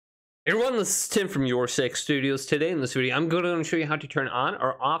Hey everyone, this is Tim from Your Six Studios. Today in this video, I'm going to show you how to turn on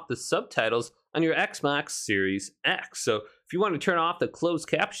or off the subtitles on your Xbox Series X. So if you want to turn off the closed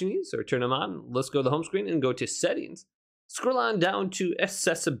captionings or turn them on, let's go to the home screen and go to Settings. Scroll on down to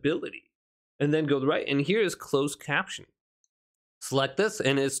Accessibility and then go to the right, and here is closed captioning. Select this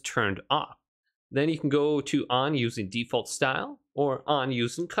and it's turned off. Then you can go to on using default style or on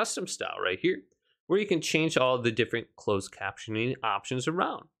using custom style right here, where you can change all the different closed captioning options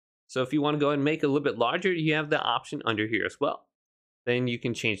around. So if you want to go ahead and make it a little bit larger, you have the option under here as well. Then you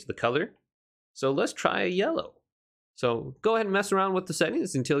can change the color. So let's try a yellow. So go ahead and mess around with the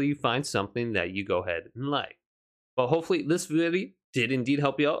settings until you find something that you go ahead and like. But hopefully this video did indeed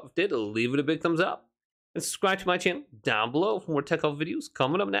help you out. If it did, leave it a big thumbs up. And subscribe to my channel down below for more tech help videos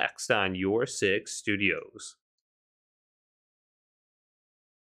coming up next on Your Six Studios.